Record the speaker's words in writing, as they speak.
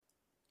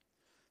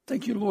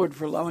Thank you, Lord,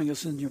 for allowing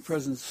us in your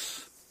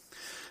presence.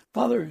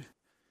 Father,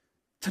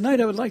 tonight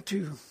I would like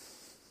to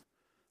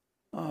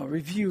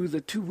review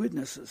the two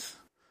witnesses.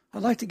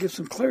 I'd like to give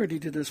some clarity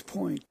to this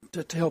point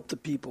to help the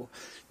people.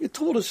 You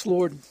told us,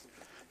 Lord,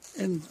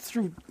 and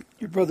through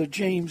your brother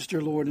James, dear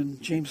Lord, in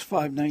James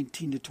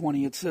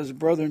 5:19-20, it says,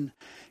 "Brethren,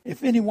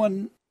 if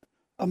anyone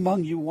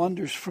among you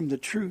wanders from the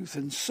truth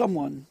and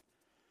someone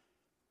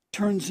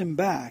turns him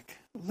back,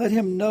 let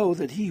him know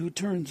that he who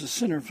turns a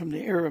sinner from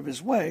the error of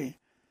his way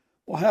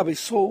will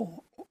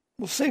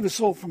save his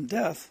soul from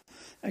death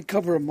and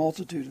cover a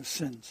multitude of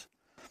sins."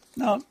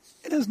 Now,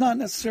 it is not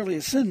necessarily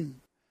a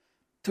sin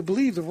to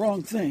believe the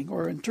wrong thing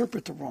or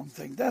interpret the wrong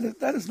thing. That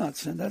is not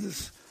sin. That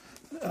is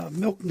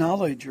milk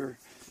knowledge, or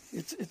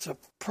it's a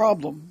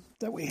problem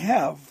that we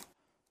have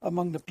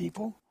among the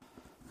people.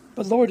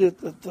 But Lord,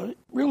 the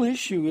real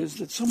issue is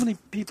that so many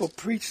people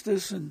preach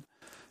this and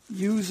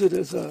use it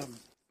as a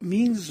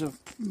means of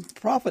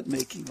profit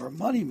making or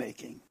money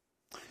making.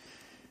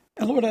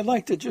 And Lord, I'd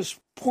like to just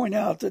point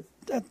out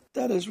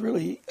that is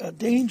really a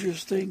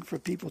dangerous thing for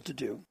people to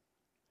do.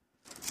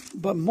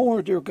 But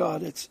more, dear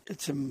God,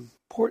 it's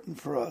important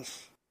for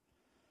us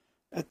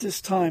at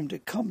this time to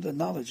come to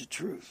knowledge of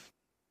truth.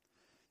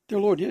 Dear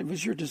Lord, it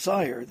was your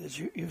desire, as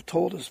you've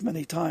told us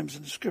many times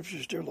in the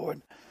Scriptures, dear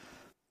Lord,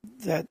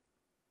 that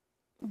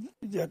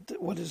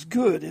what is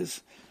good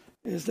is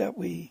that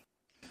we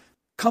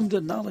come to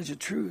knowledge of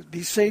truth,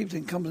 be saved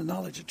and come to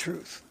knowledge of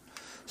truth.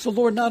 So,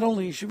 Lord, not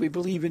only should we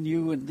believe in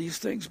you and these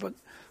things, but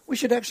we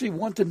should actually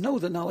want to know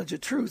the knowledge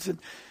of truth. And,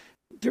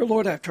 dear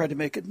Lord, I've tried to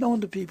make it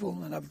known to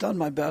people, and I've done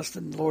my best,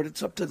 and, Lord,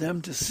 it's up to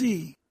them to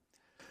see.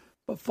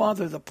 But,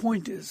 Father, the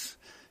point is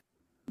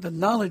the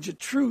knowledge of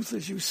truth,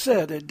 as you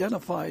said,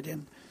 identified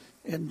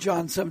in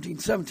John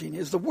 17:17,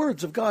 is the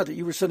words of God that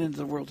you were sent into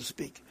the world to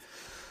speak.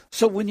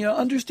 So when you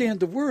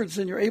understand the words,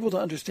 then you're able to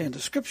understand the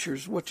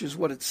Scriptures, which is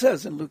what it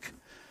says in Luke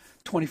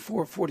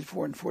 24,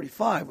 44, and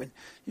 45, when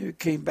you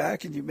came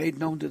back and you made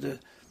known to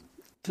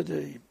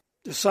the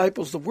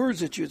disciples the words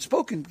that you had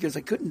spoken, because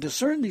they couldn't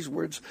discern these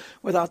words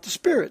without the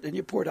Spirit, and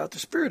you poured out the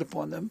Spirit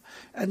upon them,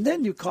 and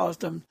then you caused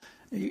them,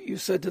 you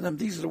said to them,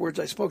 "These are the words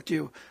I spoke to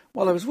you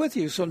while I was with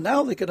you." So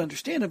now they could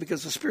understand it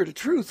because the Spirit of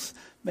truth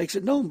makes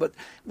it known. But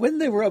when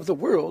they were of the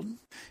world,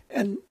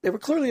 and they were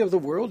clearly of the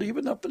world,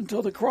 even up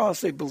until the cross,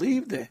 they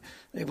believed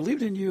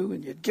in you,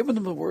 and you'd given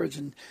them the words,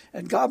 and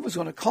God was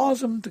going to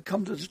cause them to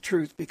come to the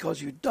truth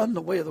because you'd done the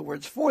way of the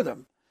words for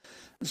them.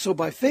 And so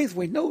by faith,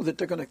 we know that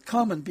they're going to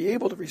come and be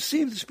able to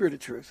receive the Spirit of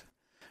truth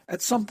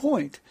at some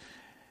point,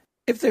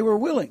 if they were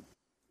willing.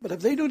 But if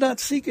they do not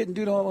seek it and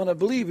do not want to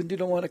believe and do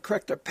not want to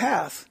correct their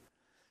path,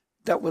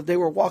 that they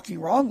were walking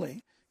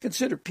wrongly.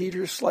 Consider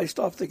Peter sliced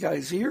off the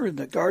guy's ear in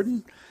the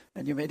garden,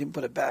 and you made him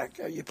put it back.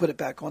 You put it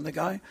back on the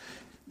guy.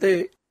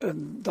 The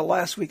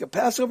last week of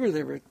Passover,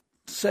 they were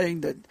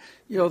saying that,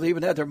 they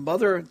even had their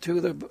mother, two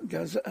of the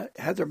guys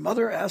had their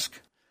mother ask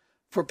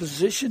for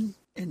position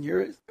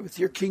with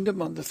your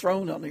kingdom on the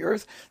throne on the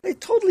earth. They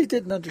totally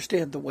didn't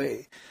understand the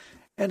way.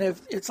 And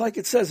if it's like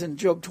it says in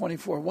Job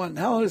 24:1,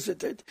 how is it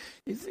that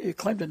you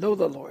claim to know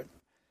the Lord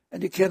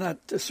and you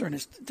cannot discern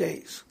his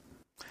days?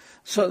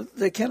 So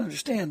they can't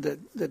understand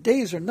that the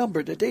days are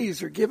numbered. The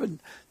days are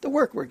given, the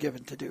work we're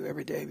given to do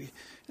every day.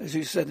 As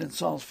you said in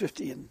Psalms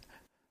 50 and,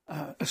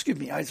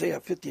 Isaiah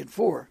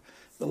 50:4,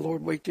 the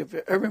Lord waked you up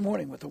every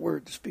morning with a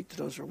word to speak to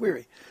those who are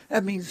weary.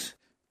 That means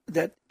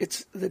that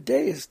the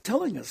day is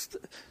telling us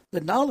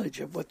the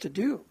knowledge of what to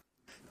do.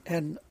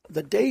 And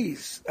the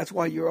days, that's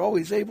why you're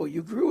always able,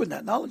 you grew in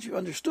that knowledge, you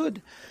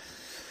understood,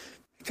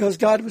 because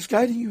God was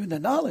guiding you in the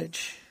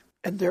knowledge,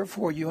 and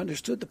therefore you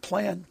understood the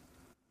plan,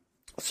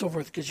 so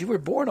forth, because you were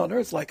born on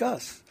earth like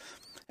us,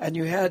 and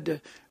you had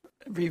to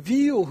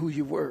reveal who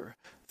you were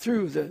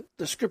through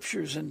the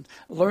Scriptures and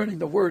learning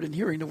the Word and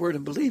hearing the Word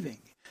and believing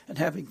and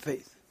having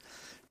faith.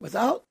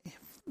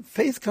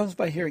 Faith comes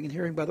by hearing, and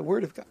hearing by the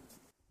Word of God.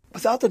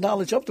 Without the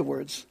knowledge of the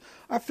words,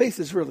 our faith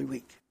is really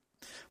weak.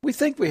 We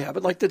think we have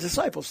it, like the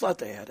disciples thought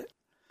they had it.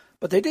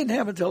 But they didn't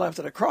have it until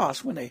after the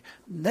cross, when they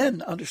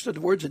then understood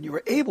the words and you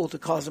were able to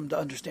cause them to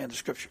understand the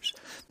Scriptures.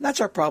 And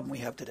that's our problem we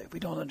have today. We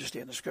don't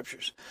understand the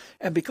Scriptures.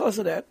 And because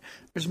of that,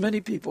 there's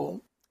many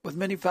people with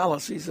many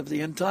fallacies of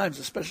the end times,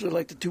 especially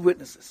like the two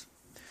witnesses.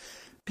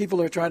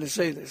 People are trying to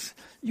say this.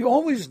 You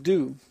always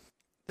do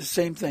the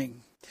same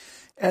thing.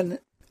 And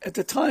at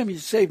the time you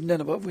saved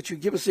Nineveh, which you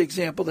give us the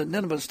example that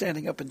Nineveh is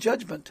standing up in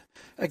judgment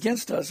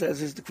against us,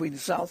 as is the Queen of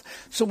the South.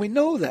 So we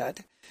know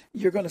that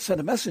you're going to send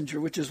a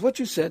messenger, which is what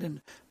you said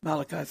in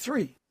Malachi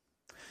 3.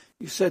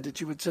 You said that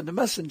you would send a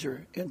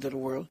messenger into the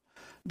world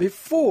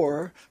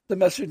before the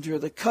messenger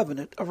of the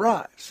covenant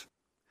arrives.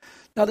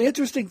 Now, the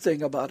interesting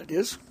thing about it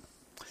is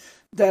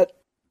that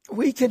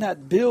we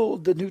cannot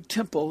build the new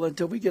temple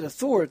until we get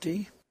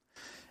authority,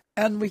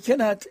 and we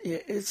cannot,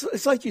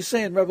 it's like you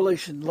say in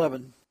Revelation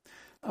 11.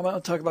 I'm going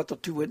to talk about the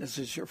two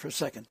witnesses here for a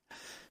second.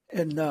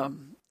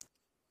 And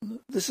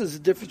this is the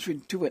difference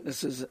between two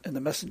witnesses and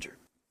the messenger.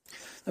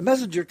 The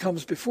messenger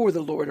comes before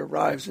the Lord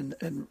arrives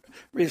and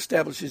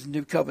reestablishes a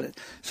new covenant.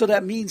 So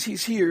that means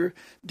he's here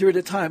during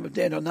the time of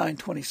Daniel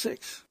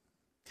 9:26.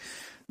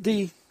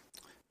 The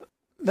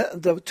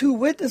two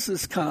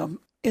witnesses come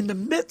in the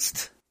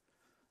midst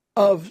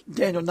of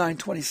Daniel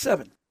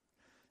 9:27.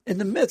 In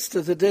the midst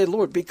of the day of the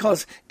Lord,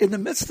 because in the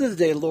midst of the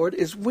day of the Lord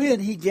is when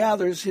he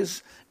gathers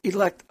his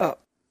elect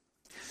up.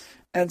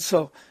 And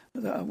so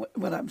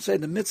when I'm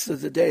saying the midst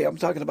of the day, I'm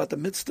talking about the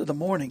midst of the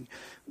morning,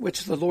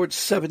 which the Lord's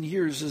 7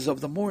 years is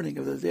of the morning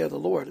of the day of the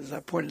Lord, as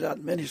I pointed out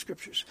in many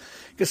scriptures.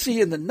 Because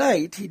see, in the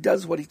night, he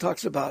does what he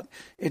talks about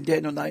in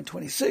Daniel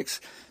 9:26.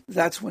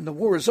 That's when the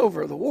war is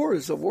over. The war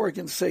is a war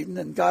against Satan,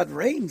 and God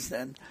reigns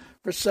then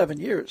for 7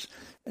 years.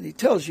 And he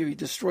tells you he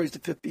destroys the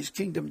fifth beast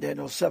kingdom,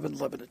 Daniel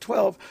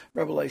 7:11-12,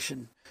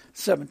 Revelation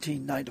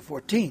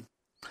 17:9-14.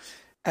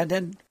 And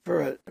then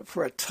for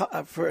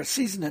a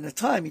season and a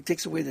time, he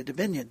takes away the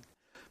dominion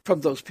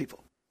from those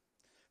people,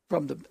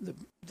 from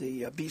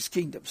the beast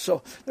kingdom.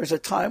 So there's a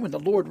time when the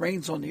Lord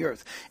reigns on the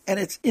earth. And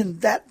it's in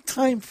that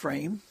time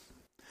frame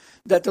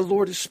that the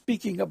Lord is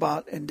speaking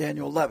about in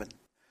Daniel 11.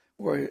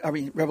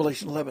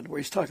 Revelation 11, where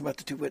he's talking about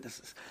the two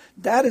witnesses.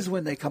 That is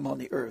when they come on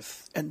the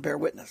earth and bear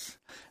witness.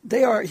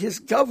 They are his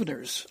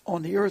governors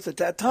on the earth at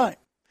that time.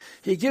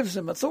 He gives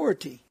them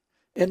authority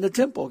in the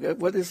temple,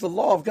 what is the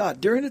law of God,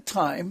 during a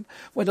time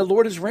when the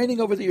Lord is reigning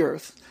over the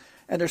earth,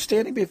 and they're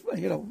standing,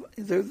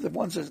 they're the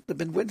ones that have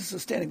been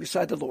witnesses standing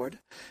beside the Lord,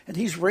 and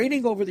he's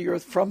reigning over the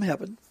earth from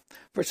heaven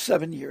for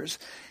 7 years.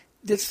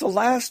 It's the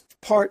last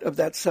part of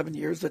that 7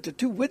 years that the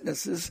two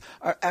witnesses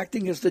are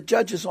acting as the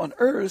judges on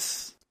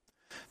earth,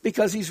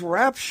 because he's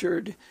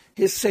raptured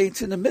his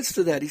saints in the midst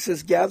of that. He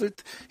says,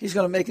 gathered, he's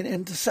going to make an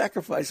end to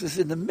sacrifices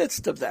in the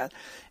midst of that.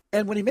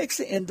 And when he makes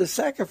the end to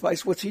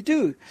sacrifice, what's he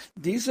do?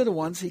 These are the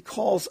ones he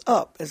calls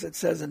up, as it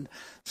says in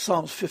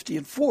Psalms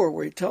 50:4,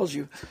 where he tells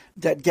you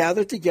that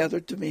gather together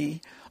to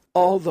me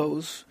all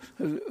those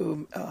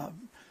who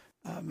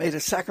made a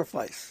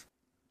sacrifice.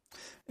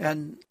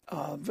 And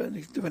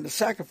when the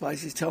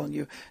sacrifice, he's telling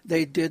you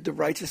they did the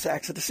righteous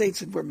acts of the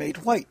saints and were made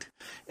white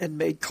and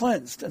made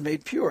cleansed and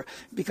made pure,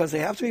 because they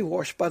have to be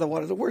washed by the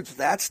water of the words.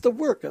 That's the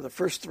work of the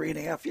first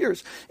 3.5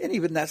 years. And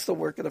even that's the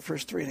work of the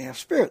first 3.5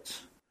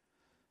 spirits.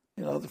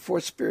 The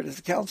fourth spirit is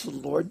the counsel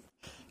of the Lord.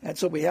 And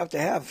so we have to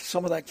have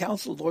some of that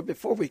counsel of the Lord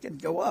before we can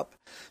go up.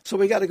 So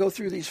we got to go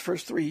through these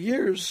first 3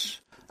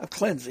 years of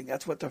cleansing.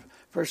 That's what the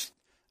first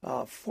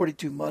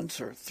 42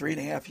 months or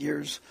 3.5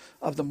 years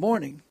of the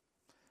morning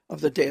of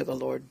the day of the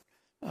Lord.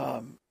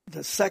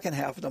 The second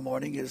half of the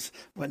morning is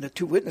when the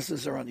two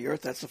witnesses are on the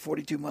earth. That's the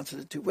 42 months of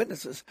the two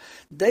witnesses.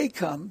 They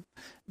come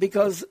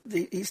because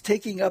he's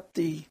taking up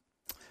the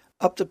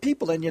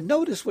people. And you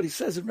notice what he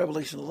says in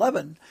Revelation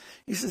 11.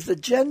 He says the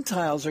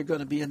Gentiles are going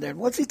to be in there. And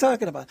what's he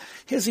talking about?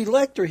 His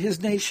elect, or his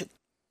nation.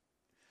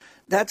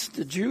 That's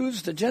the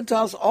Jews, the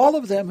Gentiles, all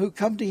of them who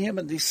come to him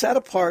and be set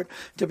apart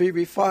to be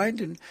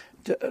refined and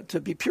to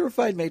be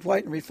purified, made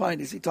white, and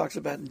refined, as he talks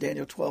about in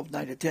Daniel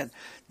 12:9-10.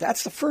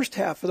 That's the first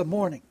half of the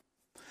morning.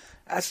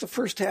 That's the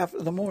first half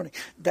of the morning.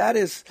 That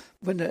is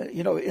when,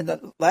 in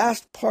the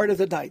last part of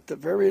the night, the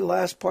very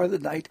last part of the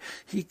night,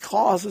 he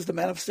causes the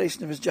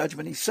manifestation of his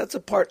judgment. He sets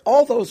apart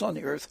all those on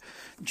the earth,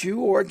 Jew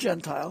or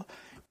Gentile,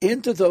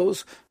 into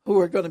those who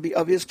are going to be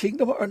of his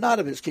kingdom or not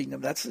of his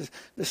kingdom. That's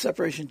the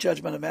separation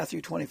judgment of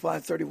Matthew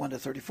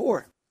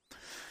 25:31-34.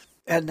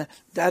 And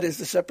that is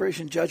the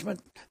separation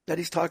judgment that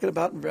he's talking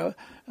about in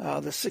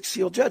the sixth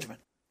seal judgment.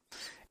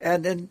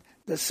 And then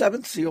the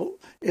seventh seal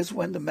is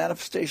when the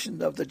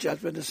manifestation of the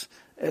judgment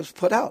is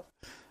put out,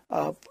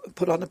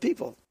 put on the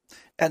people.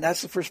 And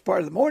that's the first part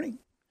of the morning.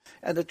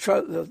 And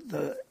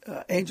the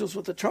angels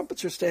with the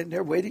trumpets are standing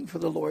there waiting for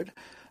the Lord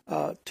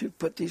to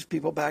put these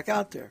people back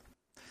out there.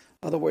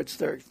 In other words,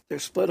 they're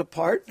split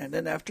apart, and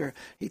then after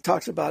he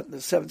talks about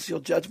the seventh seal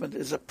judgment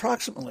is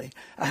approximately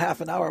a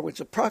half an hour, which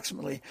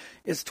approximately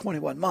is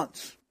 21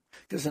 months,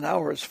 because an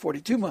hour is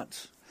 42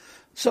 months.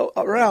 So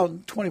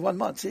around 21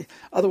 months. In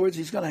other words,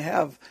 he's going to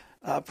have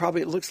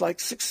probably, it looks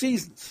like, 6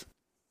 seasons.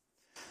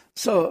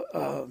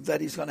 So that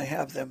he's going to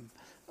have them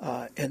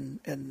in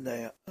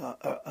the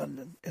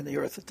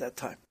earth at that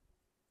time.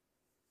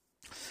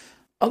 In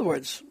other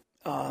words,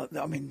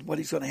 what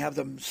he's going to have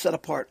them set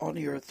apart on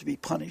the earth to be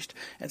punished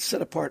and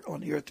set apart on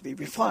the earth to be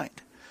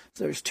refined.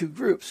 So there's two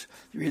groups.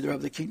 You're either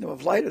of the kingdom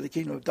of light or the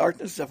kingdom of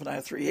darkness.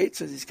 Zephaniah 3:8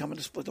 says he's coming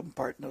to split them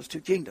apart in those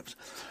two kingdoms.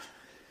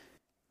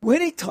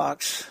 When he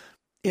talks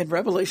in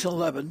Revelation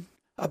 11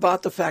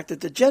 about the fact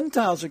that the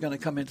Gentiles are going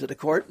to come into the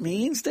court,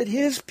 means that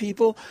his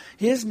people,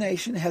 his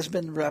nation, has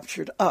been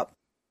raptured up.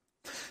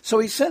 So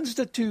he sends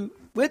the two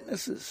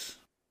witnesses,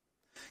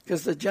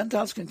 because the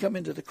Gentiles can come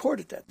into the court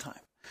at that time.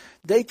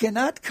 They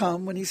cannot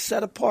come when he's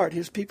set apart,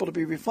 his people to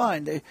be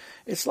refined.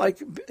 It's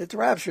like at the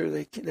rapture,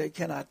 they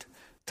cannot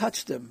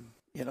touch them.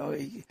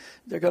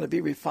 They're going to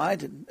be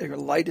refined and their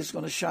light is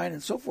going to shine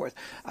and so forth.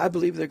 I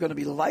believe they're going to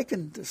be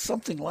likened to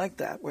something like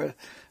that, where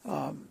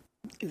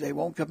they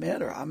won't come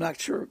in, or I'm not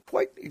sure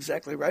quite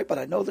exactly right, but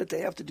I know that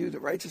they have to do the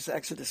righteous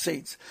acts of the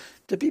saints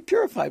to be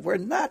purified. We're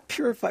not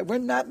purified. We're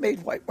not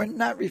made white. We're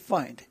not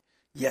refined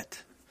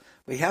yet.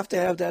 We have to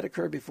have that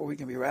occur before we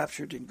can be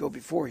raptured and go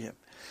before him.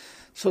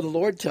 So the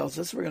Lord tells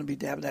us we're going to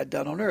be having that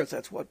done on earth.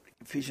 That's what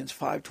Ephesians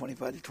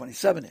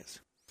 5:25-27 is.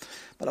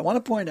 But I want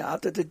to point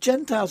out that the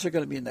Gentiles are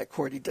going to be in that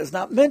court. He does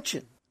not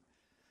mention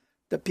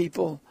the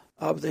people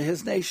of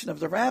his nation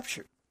of the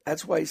rapture.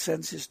 That's why he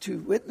sends his 2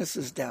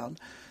 witnesses down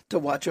to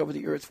watch over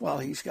the earth while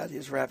he's got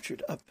his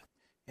raptured up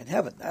in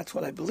heaven. That's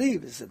what I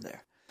believe is in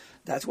there.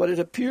 That's what it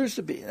appears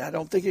to be. And I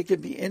don't think it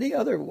can be any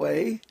other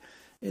way,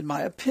 in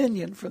my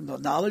opinion, from the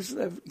knowledge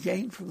that I've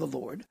gained from the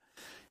Lord,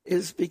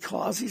 is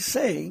because he's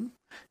saying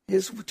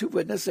his 2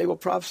 witnesses, they will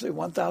prophesy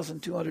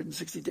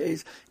 1,260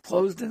 days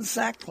clothed in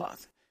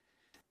sackcloth.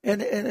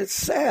 And it's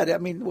sad. I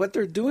mean, what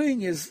they're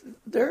doing is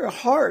their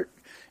heart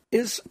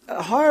is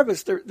a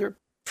harvest. They're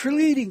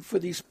pleading for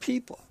these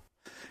people.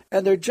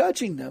 And they're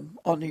judging them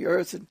on the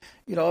earth. And,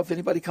 if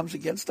anybody comes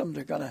against them,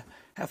 they're going to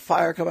have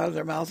fire come out of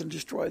their mouth and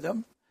destroy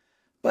them.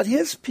 But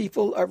his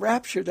people are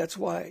raptured, that's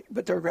why.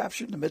 But they're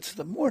raptured in the midst of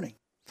the morning.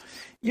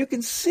 You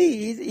can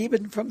see,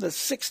 even from the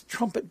 6th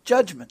trumpet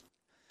judgment,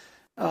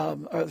 or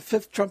the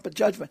 5th trumpet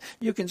judgment,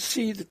 you can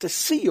see that the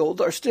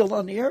sealed are still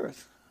on the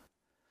earth.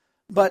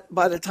 But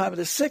by the time of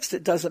the 6th,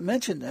 it doesn't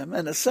mention them.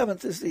 And the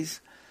 7th is these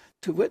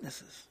 2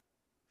 witnesses.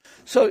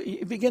 So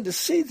you begin to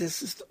see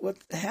this is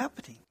what's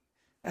happening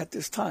at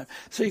this time.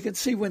 So you can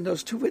see when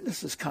those 2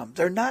 witnesses come.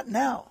 They're not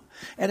now.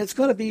 And it's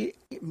going to be,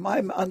 my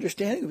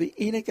understanding, will be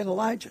Enoch and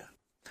Elijah.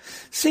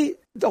 See,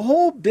 the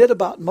whole bit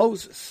about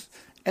Moses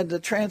and the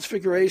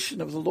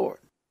transfiguration of the Lord.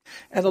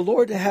 And the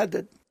Lord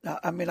had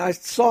I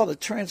saw the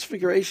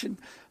transfiguration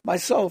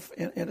myself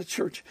in a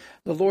church.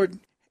 The Lord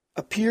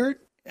appeared,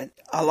 and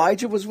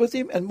Elijah was with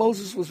him, and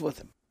Moses was with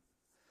him.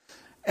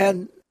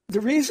 And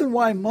the reason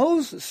why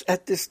Moses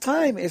at this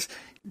time is,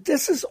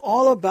 this is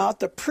all about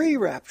the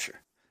pre-rapture.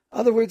 In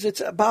other words,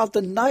 it's about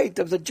the night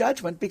of the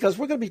judgment, because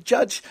we're going to be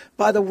judged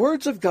by the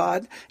words of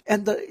God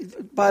and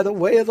by the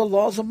way of the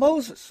laws of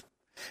Moses.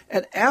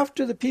 And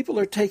after the people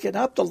are taken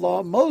up, the law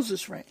of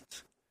Moses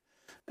reigns.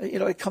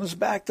 It comes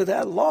back to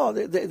that law.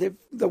 The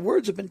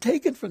words have been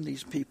taken from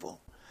these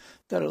people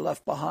that are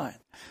left behind.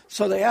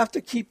 So they have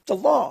to keep the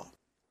law.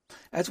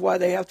 That's why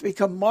they have to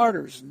become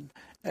martyrs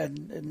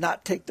and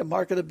not take the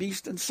mark of the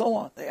beast and so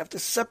on. They have to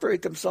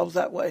separate themselves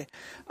that way.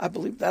 I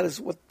believe that is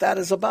what that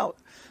is about.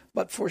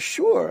 But for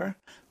sure,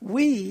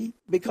 we,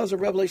 because of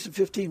Revelation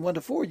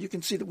 15:1-4, you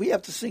can see that we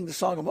have to sing the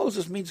Song of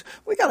Moses, means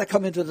we got to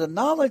come into the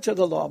knowledge of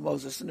the law of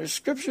Moses. And there's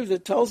scripture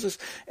that tells us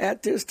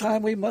at this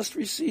time we must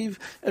receive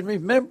and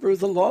remember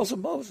the laws of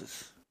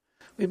Moses.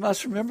 We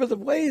must remember the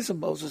ways of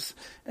Moses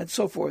and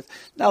so forth.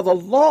 Now, the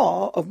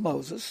law of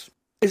Moses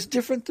is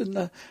different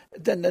than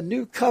the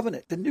new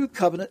covenant. The new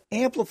covenant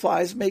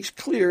amplifies, makes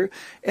clear,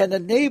 and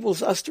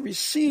enables us to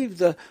receive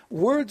the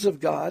words of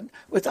God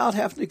without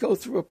having to go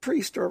through a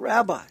priest or a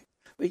rabbi.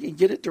 We can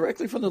get it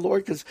directly from the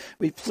Lord because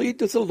we plead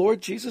with the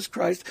Lord Jesus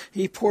Christ.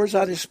 He pours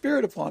out his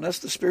Spirit upon us,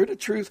 the Spirit of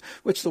truth,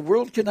 which the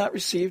world cannot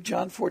receive,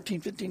 John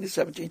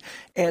 14:15-17.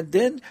 And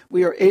then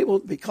we are able,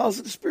 because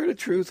of the Spirit of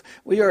truth,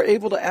 we are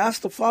able to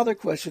ask the Father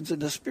questions,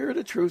 and the Spirit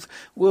of truth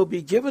will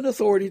be given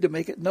authority to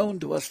make it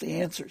known to us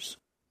the answers.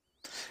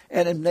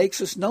 And it makes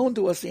us known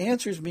to us the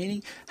answers,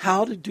 meaning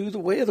how to do the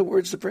way of the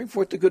words to bring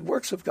forth the good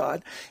works of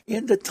God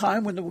in the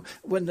time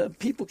when the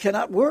people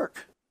cannot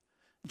work.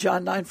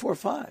 John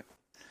 9:4-5.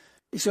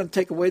 He's going to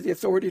take away the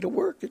authority to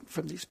work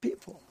from these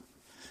people.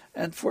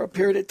 And for a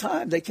period of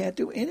time, they can't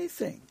do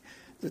anything.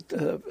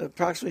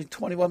 Approximately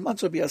 21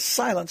 months will be a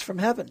silence from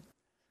heaven.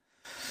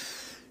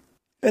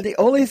 And the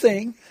only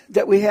thing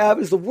that we have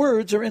is the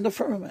words are in the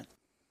firmament.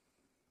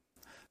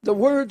 The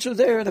words are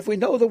there, and if we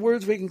know the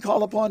words, we can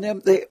call upon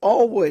them. They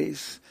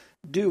always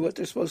do what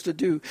they're supposed to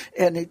do.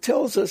 And he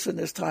tells us in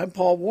this time,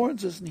 Paul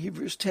warns us in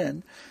Hebrews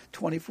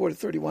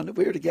 10:24-31, that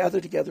we are to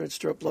gather together and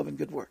stir up love and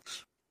good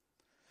works.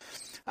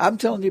 I'm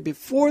telling you,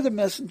 before the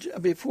messenger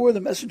of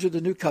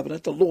the new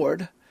covenant, the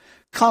Lord,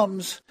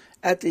 comes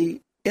at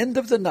the end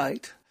of the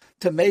night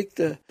to make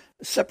the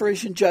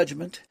separation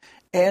judgment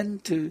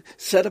and to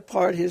set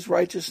apart his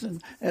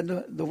righteousness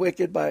and the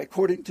wicked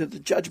according to the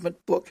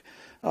judgment book,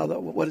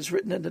 what is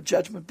written in the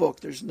judgment book.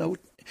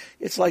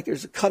 It's like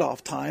there's a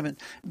cutoff time, and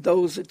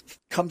those that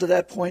come to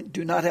that point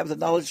do not have the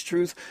knowledge of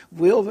truth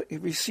will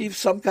receive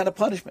some kind of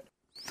punishment.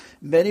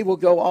 Many will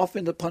go off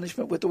into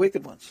punishment with the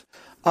wicked ones.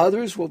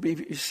 Others will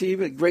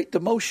receive a great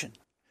demotion.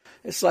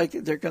 It's like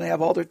they're going to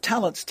have all their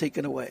talents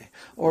taken away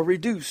or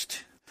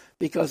reduced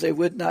because they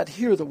would not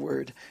hear the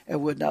word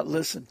and would not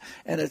listen.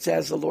 And it's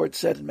as the Lord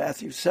said in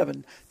Matthew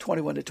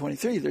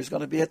 7:21-23, there's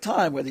going to be a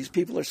time where these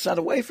people are sent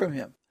away from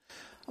him.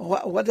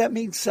 What that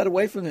means, set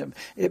away from him?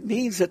 It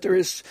means that there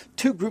is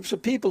 2 groups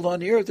of people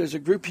on the earth. There's a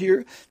group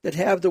here that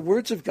have the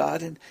words of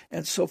God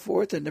and so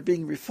forth, and they're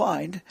being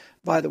refined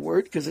by the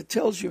word, because it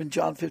tells you in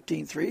John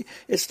 15:3,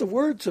 it's the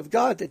words of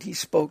God that he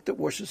spoke that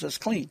washes us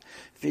clean.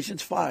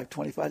 Ephesians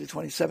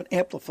 5:25-27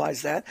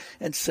 amplifies that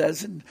and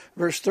says in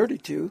verse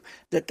 32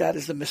 that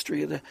is the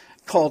mystery of the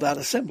called out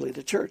assembly,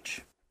 the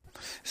church.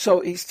 So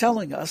he's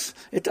telling us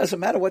it doesn't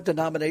matter what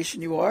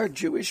denomination you are,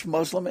 Jewish,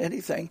 Muslim,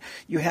 anything.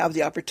 You have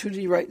the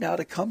opportunity right now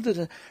to come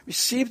to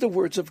receive the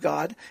words of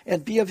God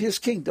and be of his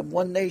kingdom,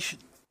 one nation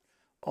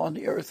on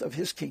the earth of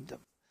his kingdom,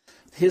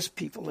 his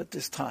people at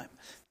this time.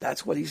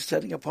 That's what he's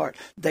setting apart.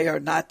 They are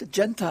not the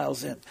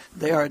Gentiles in.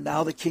 They are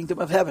now the kingdom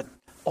of heaven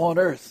on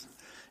earth.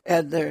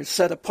 And they're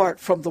set apart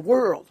from the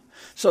world.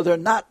 So they're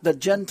not the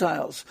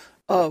Gentiles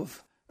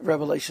of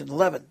Revelation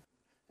 11,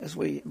 as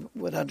we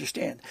would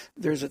understand.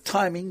 There's a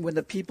timing when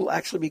the people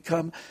actually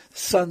become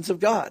sons of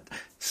God.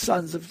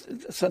 Sons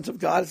of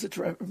God, as it's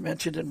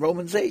mentioned in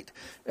Romans 8,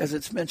 as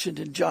it's mentioned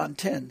in John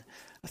 10,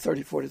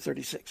 34 to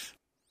 36.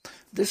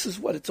 This is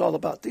what it's all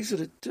about. These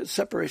are the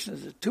separation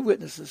of the two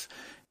witnesses.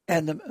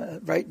 And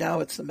right now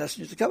it's the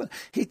messengers of the covenant.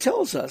 He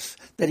tells us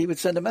that he would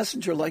send a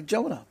messenger like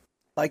Jonah,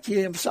 like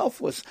he himself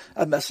was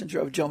a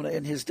messenger of Jonah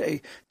in his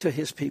day to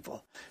his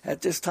people.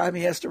 At this time,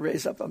 he has to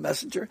raise up a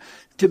messenger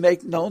to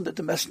make known that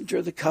the messenger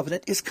of the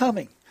covenant is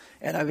coming.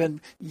 And I've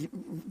been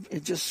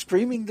just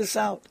screaming this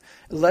out,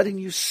 letting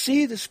you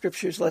see the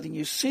scriptures, letting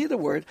you see the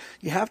word.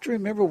 You have to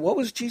remember, what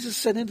was Jesus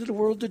sent into the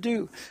world to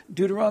do?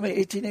 Deuteronomy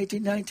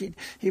 18:19.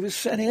 He was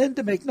sent in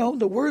to make known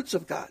the words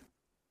of God.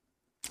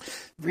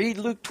 Read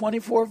Luke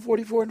 24,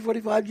 44, and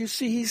 45. You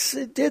see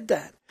he did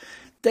that.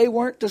 They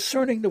weren't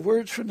discerning the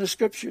words from the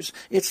scriptures.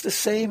 It's the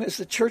same as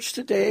the church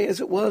today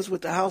as it was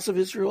with the house of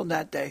Israel in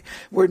that day.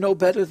 We're no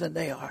better than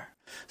they are.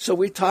 So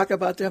we talk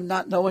about them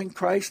not knowing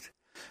Christ.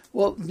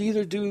 Well,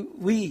 neither do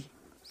we.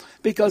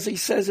 Because he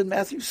says in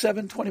Matthew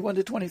 7, 21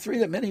 to 23,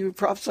 that many who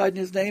prophesied in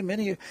his name,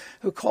 many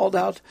who called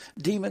out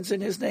demons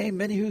in his name,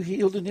 many who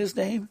healed in his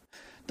name,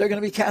 they're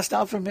going to be cast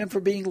out from him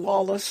for being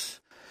lawless,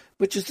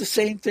 which is the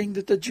same thing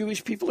that the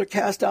Jewish people are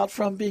cast out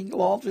from, being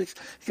lawless,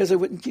 because they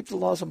wouldn't keep the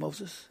laws of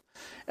Moses.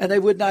 And they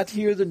would not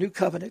hear the new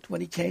covenant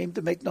when he came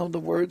to make known the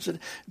words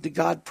that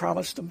God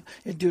promised them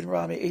in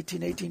Deuteronomy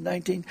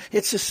 18:19.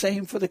 It's the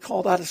same for the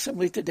called out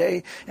assembly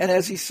today. And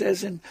as he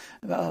says in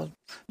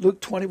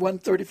Luke 21,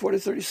 34 to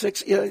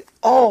 36,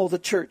 all the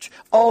church,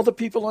 all the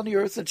people on the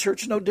earth, the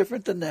church no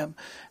different than them,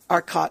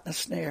 are caught in a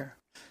snare.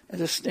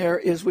 And the snare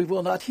is we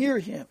will not hear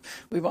him.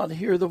 We want to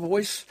hear the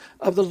voice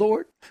of the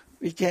Lord.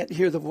 We can't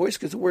hear the voice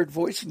because the word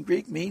voice in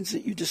Greek means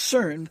that you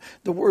discern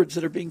the words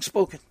that are being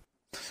spoken.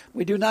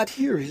 We do not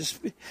hear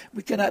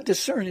we cannot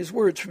discern his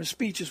words from his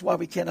speech, is why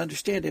we can't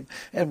understand him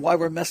and why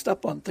we're messed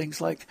up on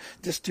things like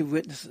just two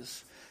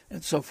witnesses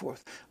and so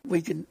forth.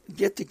 We can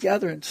get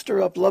together and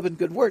stir up love and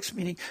good works,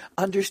 meaning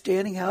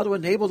understanding how to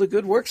enable the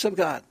good works of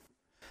God.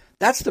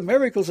 That's the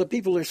miracles that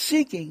people are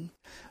seeking.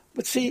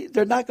 But see,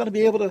 they're not going to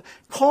be able to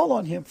call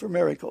on him for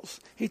miracles.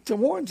 He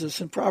warns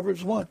us in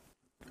Proverbs 1,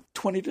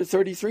 20 to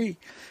 33,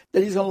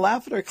 that he's going to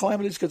laugh at our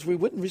calamities because we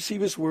wouldn't receive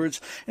his words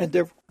and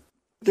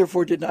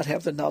therefore did not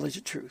have the knowledge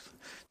of truth.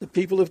 The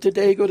people of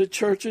today go to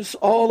churches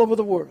all over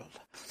the world.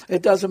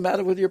 It doesn't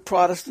matter whether you're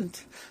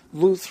Protestant,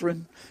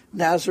 Lutheran,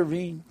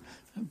 Nazarene,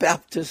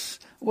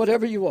 Baptist,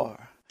 whatever you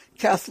are,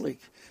 Catholic,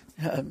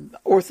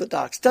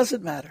 Orthodox,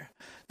 doesn't matter.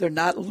 They're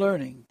not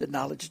learning the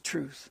knowledge of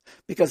truth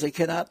because they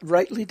cannot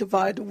rightly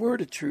divide the word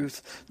of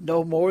truth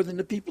no more than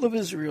the people of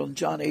Israel in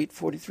John 8,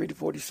 43 to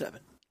 47.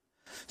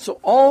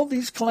 So all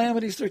these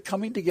calamities that are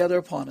coming together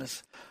upon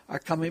us are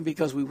coming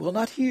because we will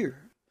not hear.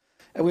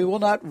 And we will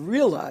not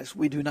realize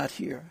we do not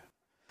hear.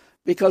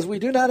 Because we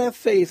do not have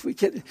faith.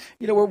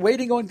 We're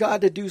waiting on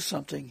God to do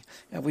something.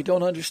 And we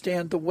don't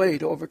understand the way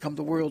to overcome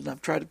the world. And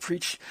I've tried to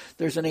preach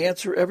there's an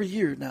answer every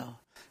year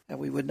now. And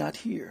we would not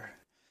hear.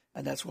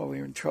 And that's why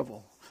we're in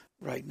trouble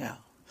right now.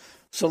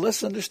 So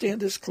let's understand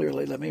this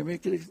clearly. Let me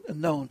make it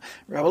known.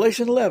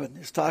 Revelation 11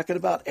 is talking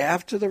about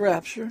after the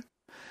rapture.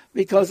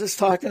 Because it's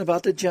talking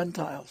about the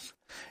Gentiles.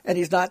 And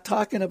he's not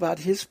talking about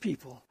his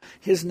people,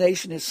 his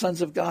nation, his sons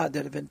of God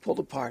that have been pulled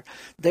apart.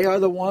 They are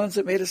the ones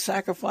that made a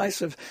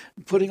sacrifice of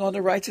putting on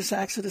the righteous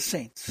acts of the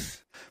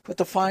saints. Put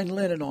the fine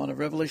linen on in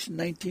Revelation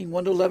 19,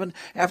 1 to 11,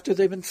 after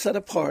they've been set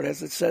apart,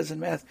 as it says in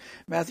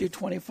Matthew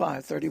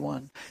 25,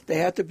 31. They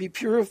have to be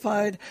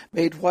purified,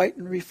 made white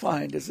and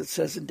refined, as it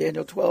says in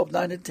Daniel 12,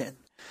 9 and 10.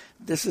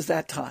 This is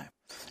that time.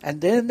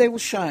 And then they will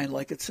shine,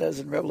 like it says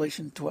in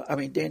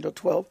Daniel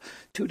 12,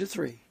 2 to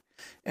 3.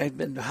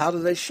 And how do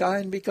they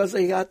shine? Because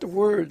they got the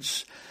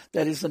words.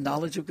 That is the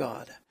knowledge of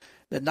God.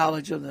 The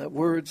knowledge of the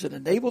words that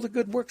enable the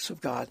good works of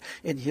God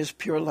in his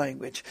pure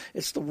language.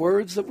 It's the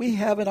words that we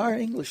have in our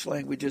English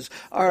languages,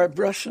 our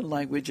Russian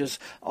languages.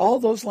 All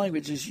those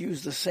languages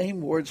use the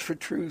same words for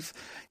truth.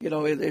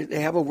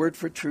 They have a word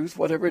for truth,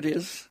 whatever it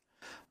is.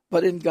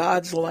 But in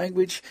God's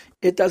language,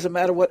 it doesn't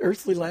matter what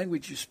earthly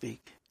language you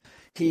speak.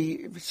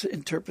 He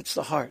interprets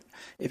the heart.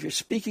 If you're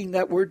speaking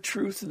that word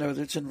truth,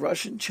 whether it's in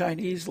Russian,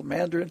 Chinese,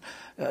 Mandarin,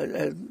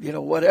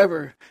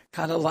 whatever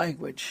kind of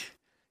language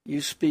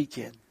you speak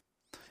in,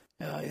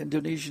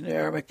 Indonesian,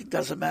 Arabic, it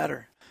doesn't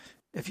matter.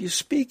 If you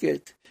speak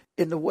it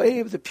in the way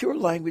of the pure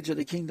language of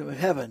the kingdom of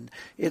heaven,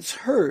 it's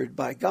heard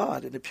by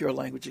God in the pure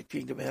language of the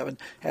kingdom of heaven,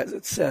 as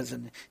it says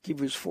in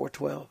Hebrews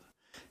 4:12.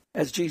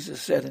 As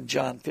Jesus said in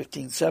John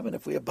 15:7,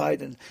 if we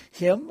abide in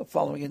him,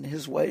 following in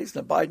his ways,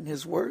 and abide in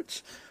his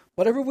words,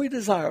 Whatever we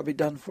desire will be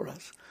done for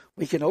us.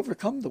 We can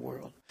overcome the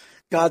world.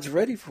 God's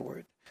ready for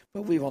it,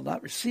 but we will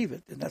not receive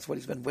it, and that's what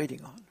he's been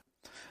waiting on.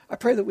 I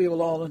pray that we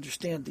will all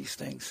understand these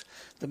things.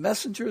 The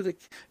messenger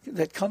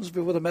that comes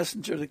before the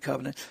messenger of the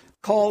covenant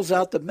calls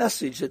out the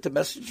message that the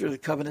messenger of the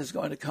covenant is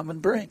going to come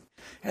and bring.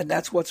 And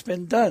that's what's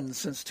been done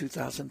since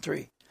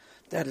 2003.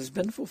 That has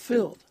been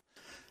fulfilled.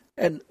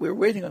 And we're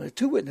waiting on the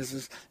two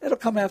witnesses. It'll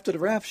come after the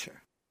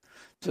rapture.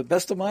 To the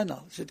best of my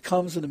knowledge, it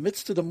comes in the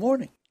midst of the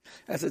morning,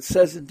 as it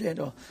says in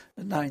Daniel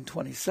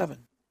 9:27.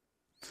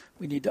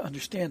 We need to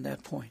understand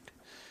that point.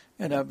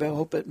 And I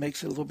hope it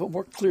makes it a little bit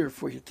more clear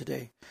for you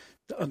today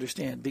to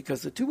understand,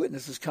 because the two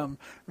witnesses come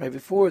right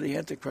before the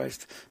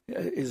Antichrist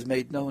is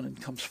made known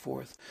and comes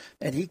forth.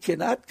 And he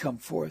cannot come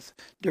forth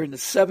during the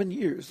 7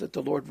 years that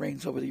the Lord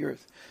reigns over the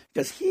earth,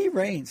 because he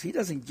reigns. He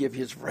doesn't give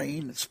his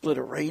reign and split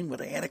a reign with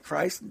the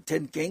Antichrist and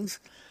 10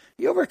 kings.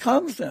 He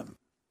overcomes them.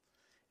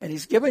 And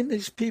he's giving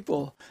these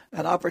people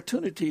an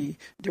opportunity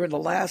during the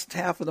last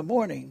half of the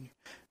morning.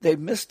 They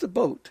missed the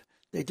boat.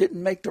 They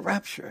didn't make the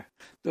rapture.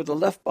 They're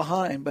left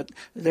behind, but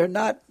they're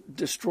not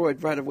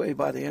destroyed right away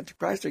by the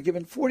Antichrist. They're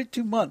given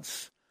 42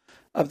 months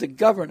of the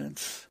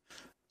governance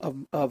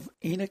of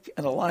Enoch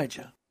and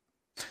Elijah.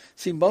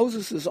 See,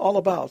 Moses is all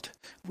about,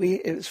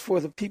 it's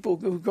for the people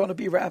who are going to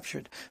be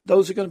raptured.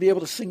 Those who are going to be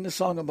able to sing the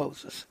song of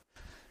Moses.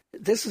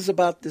 This is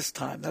about this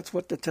time. That's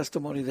what the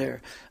testimony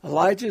there.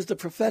 Elijah is the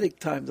prophetic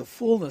time, the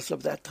fullness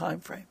of that time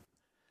frame.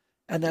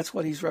 And that's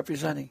what he's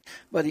representing.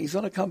 But he's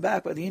going to come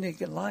back with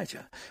Enoch and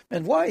Elijah.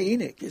 And why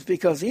Enoch? Is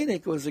because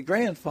Enoch was the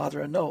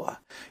grandfather of Noah.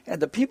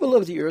 And the people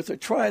of the earth are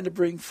trying to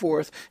bring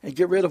forth and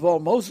get rid of all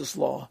Moses'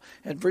 law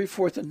and bring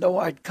forth the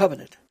Noahide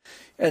covenant.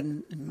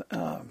 And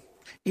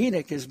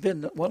Enoch has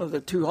been one of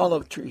the two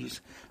olive trees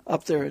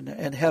up there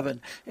in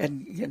heaven.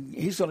 And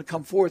he's going to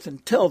come forth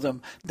and tell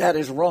them that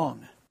is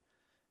wrong.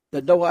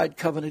 The Noahide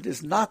covenant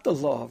is not the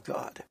law of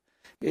God.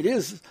 It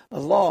is a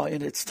law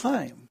in its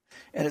time.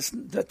 And it's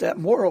that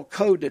moral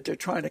code that they're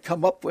trying to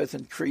come up with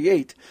and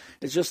create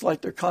is just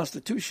like their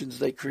constitutions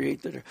they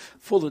create that are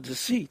full of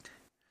deceit.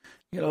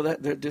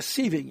 That they're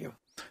deceiving you.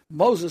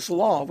 Moses'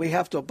 law we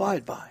have to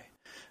abide by.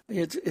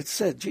 It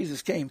said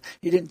Jesus came.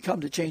 He didn't come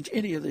to change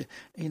any of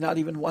not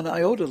even one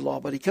iota of the law,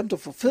 but he came to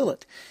fulfill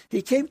it.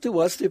 He came to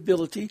us the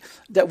ability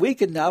that we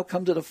can now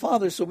come to the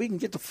Father so we can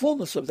get the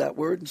fullness of that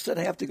word instead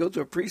of have to go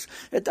to a priest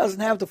that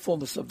doesn't have the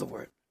fullness of the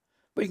word.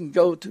 We can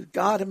go to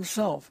God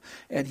himself,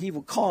 and he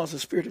will cause the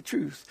Spirit of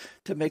truth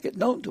to make it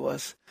known to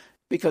us,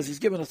 because he's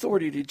given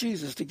authority to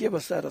Jesus to give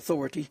us that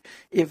authority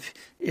if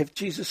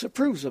Jesus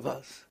approves of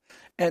us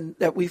and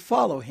that we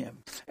follow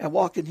him and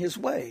walk in his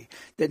way,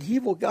 then he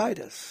will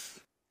guide us.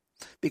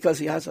 Because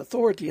he has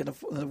authority, and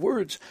the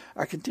words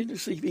are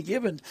continuously be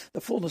given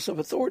the fullness of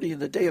authority in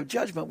the day of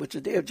judgment, which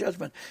the day of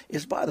judgment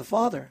is by the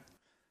Father.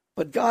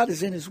 But God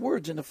is in his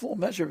words in the full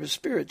measure of his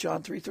Spirit,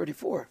 John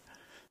 3:34.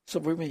 So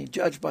we're being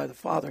judged by the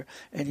Father,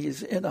 and he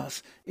is in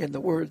us in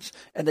the words,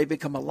 and they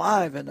become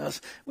alive in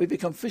us. We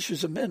become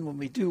fishers of men when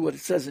we do what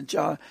it says in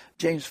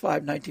James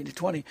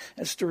 5:19-20,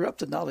 and stir up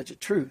the knowledge of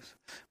truth,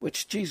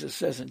 which Jesus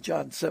says in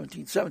John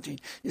 17:17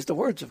 is the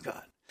words of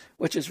God,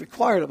 which is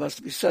required of us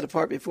to be set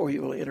apart before he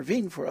will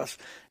intervene for us,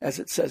 as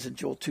it says in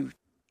Joel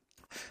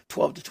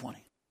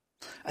 2:12-20.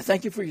 I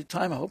thank you for your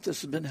time. I hope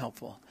this has been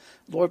helpful.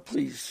 Lord,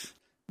 please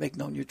make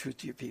known your truth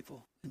to your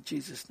people. In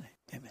Jesus' name,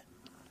 amen.